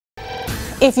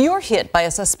If you're hit by a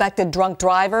suspected drunk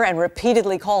driver and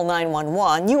repeatedly call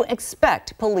 911, you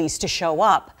expect police to show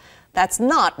up. That's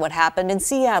not what happened in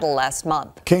Seattle last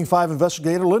month. King 5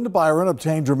 investigator Linda Byron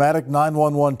obtained dramatic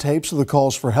 911 tapes of the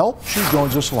calls for help. She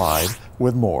joins us live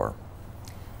with more.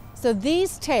 So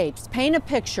these tapes paint a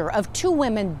picture of two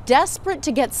women desperate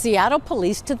to get Seattle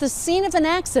police to the scene of an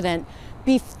accident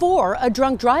before a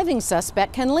drunk driving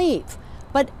suspect can leave.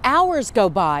 But hours go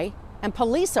by and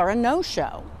police are a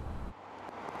no-show.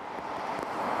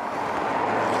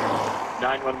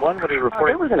 911, what are you reporting?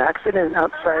 There was an accident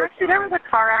outside. Actually, there was a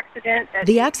car accident.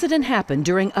 The accident happened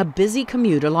during a busy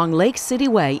commute along Lake City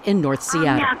Way in North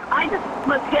Seattle. Yes, I just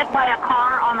was hit by a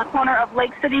car on the corner of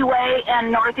Lake City Way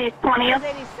and Northeast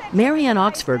 20th. Mary Ann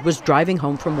Oxford was driving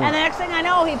home from work. And the next thing I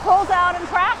know, he pulls out in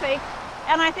traffic,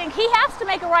 and I think he has to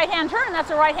make a right-hand turn. That's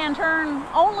a right-hand turn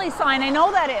only sign. I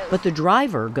know that is. But the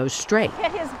driver goes straight.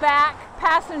 Hit his back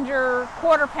passenger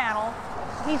quarter panel.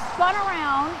 He spun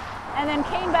around and then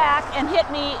came back and hit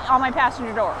me on my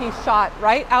passenger door. He shot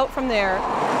right out from there.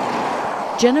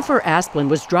 Jennifer Asplin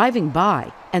was driving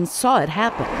by and saw it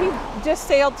happen. He just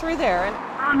sailed through there.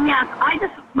 Yes, I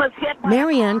just was hit by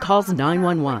Mary Ann calls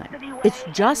 911. It's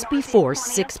just before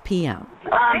 6 p.m.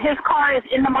 His car is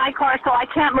into my car, so I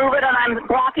can't move it, and I'm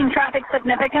blocking traffic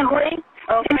significantly.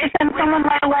 Can you send someone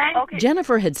right away? Okay.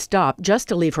 Jennifer had stopped just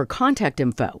to leave her contact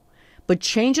info, but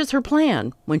changes her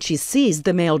plan when she sees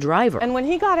the male driver. And when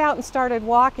he got out and started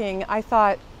walking, I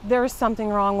thought there's something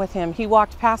wrong with him. He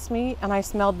walked past me and I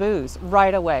smelled booze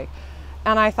right away.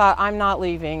 And I thought, I'm not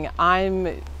leaving.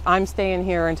 I'm staying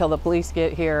here until the police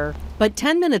get here. But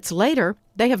 10 minutes later,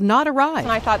 they have not arrived.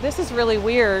 And I thought, this is really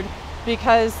weird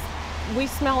because we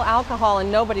smell alcohol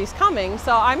and nobody's coming,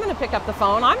 so I'm going to pick up the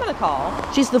phone, I'm going to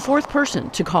call. She's the fourth person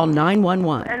to call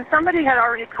 911. And somebody had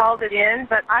already called it in,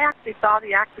 but I actually saw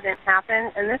the accident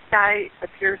happen, and this guy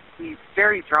appears to be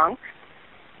very drunk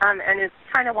and is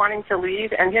kind of wanting to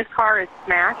leave, and his car is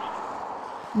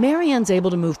smashed. Mary Ann's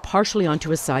able to move partially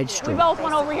onto a side street. We both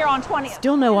went over here on 20th.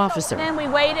 Still no officer. And then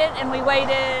we waited and we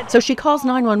waited. So she calls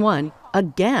 911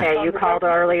 again. Okay, you called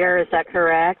earlier, is that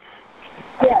correct?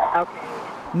 Yeah. Okay.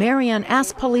 Mary Ann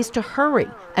asks police to hurry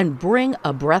and bring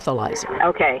a breathalyzer.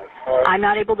 Okay. I'm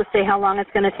not able to say how long it's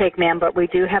going to take, ma'am, but we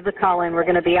do have the call in. We're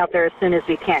going to be out there as soon as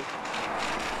we can.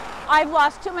 I've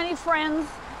lost too many friends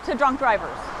to drunk drivers.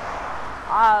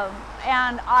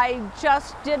 And I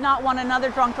just did not want another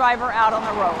drunk driver out on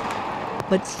the road.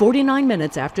 But 49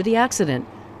 minutes after the accident,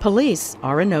 police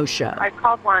are a no-show. I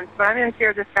called once, but I'm in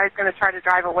fear this guy's going to try to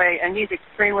drive away, and he's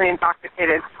extremely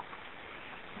intoxicated.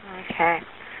 Okay.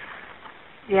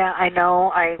 Yeah, I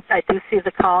know. I do see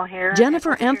the call here.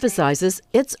 Jennifer emphasizes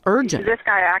it's urgent. This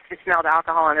guy actually smelled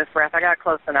alcohol in his breath. I got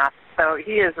close enough, so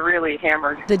he is really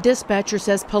hammered. The dispatcher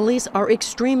says police are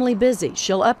extremely busy.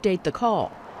 She'll update the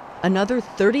call. Another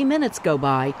 30 minutes go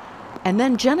by, and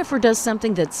then Jennifer does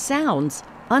something that sounds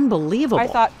unbelievable. I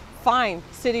thought, fine,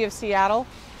 City of Seattle,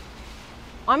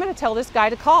 I'm going to tell this guy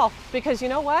to call, because you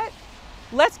know what?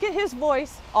 Let's get his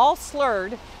voice all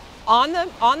slurred on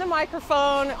the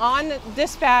microphone, on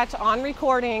dispatch, on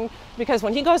recording, because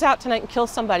when he goes out tonight and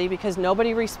kills somebody because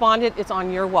nobody responded, it's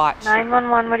on your watch.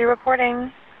 911, what are you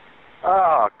reporting?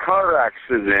 Car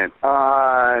accident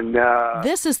on...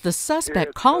 This is the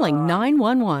suspect calling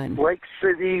 911. Lake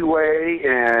City Way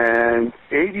and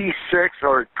 86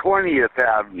 or 20th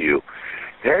Avenue,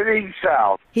 heading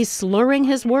south. He's slurring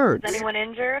his words. Is anyone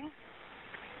injured?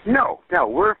 No,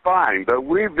 we're fine, but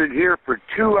we've been here for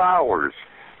 2 hours.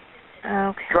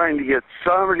 Okay. Trying to get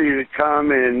somebody to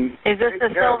come and... Is this the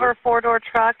silver four-door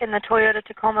truck and the Toyota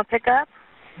Tacoma pickup?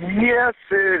 Yes,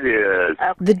 it is.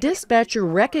 Okay. The dispatcher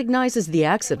recognizes the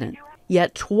accident,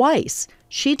 yet twice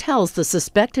she tells the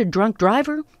suspected drunk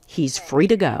driver he's free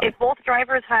to go. If both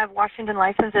drivers have Washington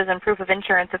licenses and proof of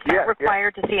insurance, it's not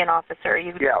required to see an officer.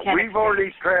 We've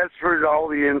already transferred all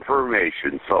the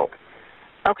information, so...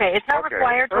 Okay, it's not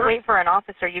required to wait for an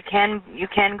officer. You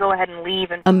can go ahead and leave.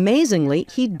 Amazingly,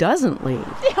 he doesn't leave.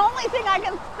 The only thing I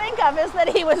can think of is that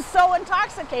he was so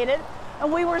intoxicated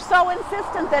and we were so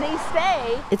insistent that he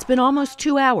stay. It's been almost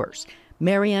 2 hours.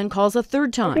 Mary Ann calls a third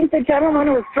I time. think the gentleman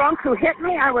who was drunk who hit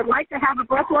me, I would like to have a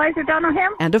breathalyzer done on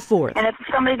him. And a fourth. And if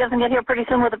somebody doesn't get here pretty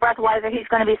soon with a breathalyzer, he's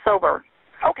going to be sober.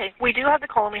 Okay, we do have the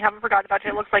call, and we haven't forgotten about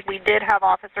you. It looks like we did have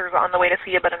officers on the way to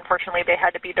see you, but unfortunately they had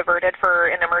to be diverted for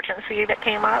an emergency that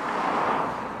came up.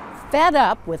 Fed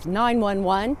up with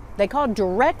 911, they called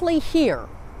directly here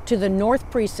to the North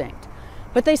Precinct.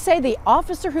 But they say the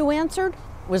officer who answered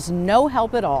was no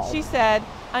help at all. She said,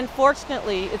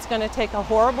 unfortunately, it's going to take a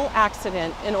horrible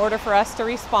accident in order for us to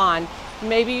respond.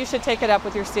 Maybe you should take it up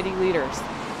with your city leaders.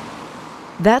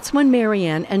 That's when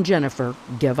Marianne and Jennifer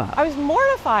give up. I was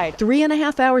mortified.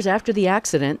 3.5 hours after the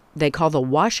accident, they call the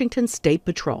Washington State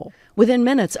Patrol. Within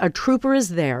minutes, a trooper is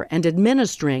there and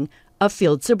administering a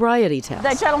field sobriety test.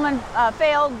 The gentleman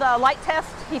failed the light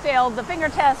test. He failed the finger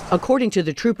test. According to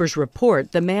the trooper's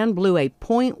report, the man blew a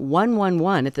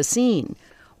 .111 at the scene,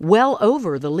 well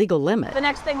over the legal limit. The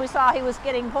next thing we saw, he was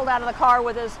getting pulled out of the car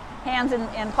with his hands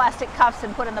in plastic cuffs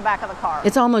and put in the back of the car.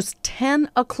 It's almost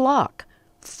 10 o'clock,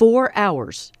 4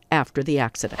 hours after the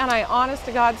accident. And I, honest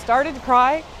to God, started to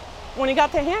cry when he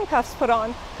got the handcuffs put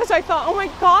on, because I thought, oh my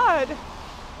God,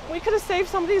 we could have saved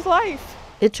somebody's life.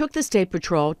 It took the State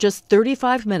Patrol just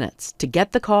 35 minutes to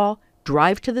get the call,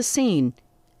 drive to the scene,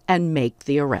 and make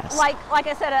the arrest. Like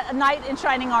I said, a knight in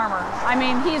shining armor. I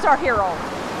mean, he's our hero.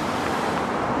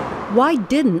 Why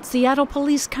didn't Seattle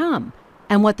police come?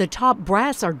 And what the top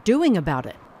brass are doing about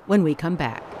it when we come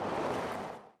back.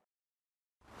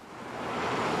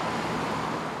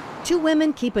 2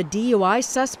 women keep a DUI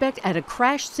suspect at a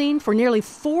crash scene for nearly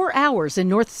 4 hours in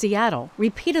North Seattle,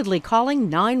 repeatedly calling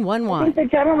 911. I think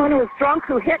the gentleman who was drunk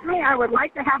who hit me, I would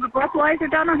like to have a breathalyzer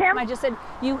done on him. I just said,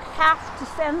 you have to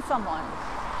send someone.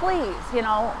 Please, you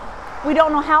know. We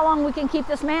don't know how long we can keep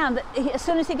this man. As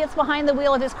soon as he gets behind the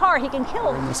wheel of his car, he can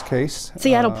kill him. In this case,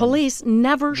 Seattle police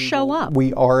never show up.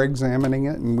 We are examining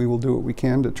it, and we will do what we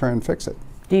can to try and fix it.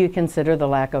 Do you consider the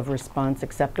lack of response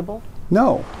acceptable?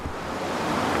 No.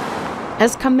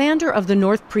 As commander of the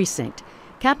North Precinct,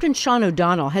 Captain Sean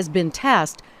O'Donnell has been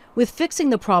tasked with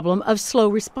fixing the problem of slow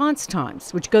response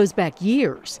times, which goes back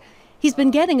years. He's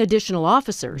been getting additional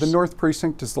officers. The North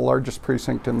Precinct is the largest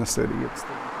precinct in the city.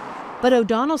 But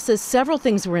O'Donnell says several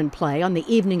things were in play on the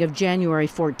evening of January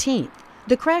 14th.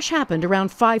 The crash happened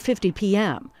around 5:50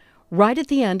 p.m., right at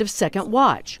the end of second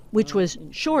watch, which was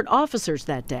short officers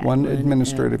that day. 1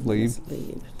 administrative leave,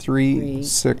 3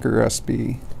 sick or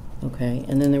SB. Okay,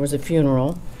 and then there was a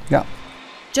funeral. Yeah.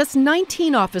 Just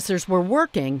 19 officers were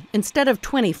working instead of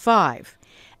 25.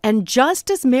 And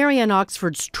just as Marianne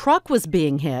Oxford's truck was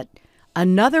being hit,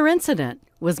 another incident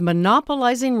was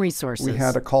monopolizing resources. We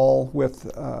had a call with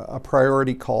a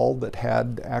priority call that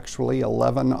had actually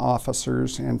 11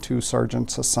 officers and 2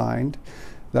 sergeants assigned.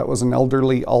 That was an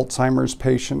elderly Alzheimer's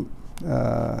patient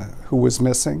who was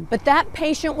missing. But that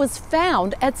patient was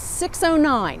found at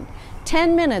 6:09,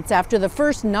 10 minutes after the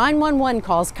first 911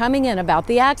 calls coming in about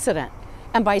the accident.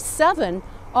 And by 7,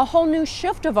 a whole new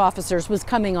shift of officers was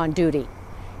coming on duty.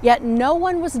 Yet no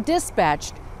one was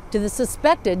dispatched to the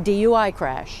suspected DUI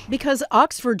crash. Because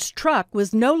Oxford's truck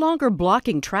was no longer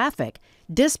blocking traffic,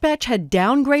 dispatch had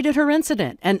downgraded her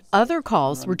incident and other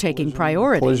calls were taking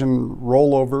priority. Collision,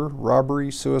 rollover,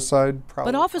 robbery, suicide.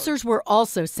 But officers were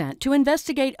also sent to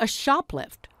investigate a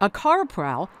shoplift, a car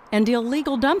prowl, and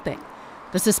illegal dumping.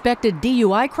 The suspected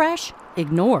DUI crash?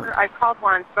 Ignored. I called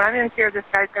once, but I'm in fear this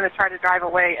guy's going to try to drive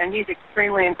away, and he's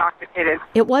extremely intoxicated.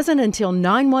 It wasn't until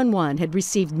 911 had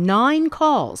received 9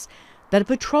 calls that a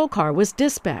patrol car was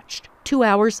dispatched 2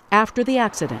 hours after the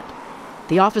accident.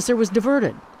 The officer was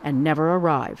diverted and never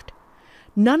arrived.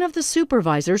 None of the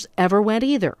supervisors ever went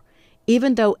either,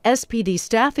 even though SPD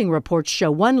staffing reports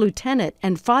show 1 lieutenant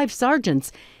and 5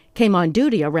 sergeants came on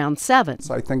duty around 7.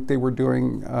 I think they were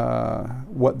doing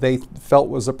what they felt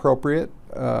was appropriate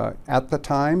at the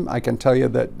time. I can tell you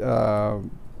that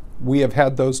we have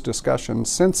had those discussions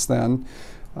since then,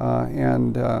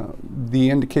 and the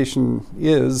indication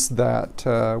is that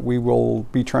we will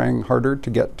be trying harder to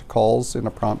get to calls in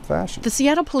a prompt fashion. The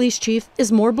Seattle police chief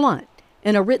is more blunt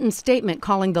in a written statement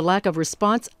calling the lack of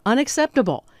response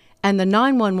unacceptable and the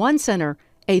 911 center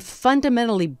a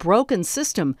fundamentally broken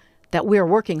system that we're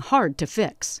working hard to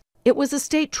fix. It was a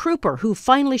state trooper who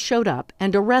finally showed up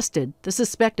and arrested the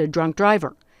suspected drunk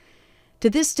driver. To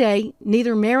this day,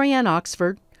 neither Marianne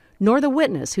Oxford nor the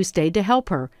witness who stayed to help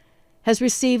her has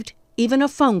received even a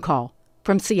phone call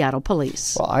from Seattle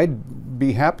police. Well, I'd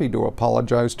be happy to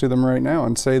apologize to them right now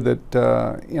and say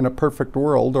that in a perfect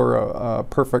world or a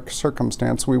perfect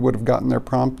circumstance, we would have gotten there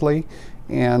promptly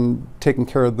and taken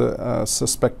care of the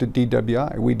suspected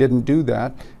DWI. We didn't do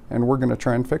that, and we're going to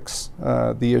try and fix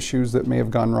the issues that may have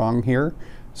gone wrong here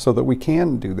so that we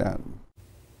can do that.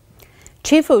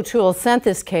 Chief O'Toole sent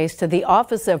this case to the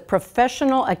Office of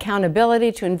Professional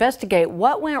Accountability to investigate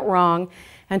what went wrong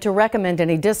and to recommend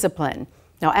any discipline.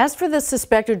 Now, as for the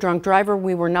suspected drunk driver,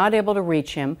 we were not able to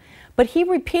reach him, but he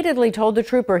repeatedly told the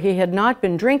trooper he had not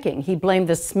been drinking. He blamed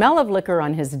the smell of liquor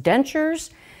on his dentures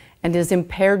and his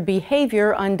impaired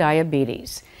behavior on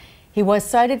diabetes. He was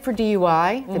cited for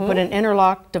DUI. They put an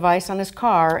interlock device on his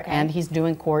car, and he's due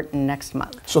in court next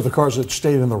month. So the cars that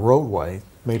stayed in the roadway,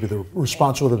 maybe the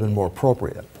response would have been more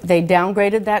appropriate. They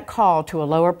downgraded that call to a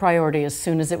lower priority as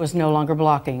soon as it was no longer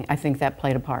blocking. I think that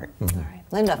played a part. All right.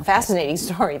 Linda, fascinating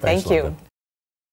story. Thank Thanks, you. Linda.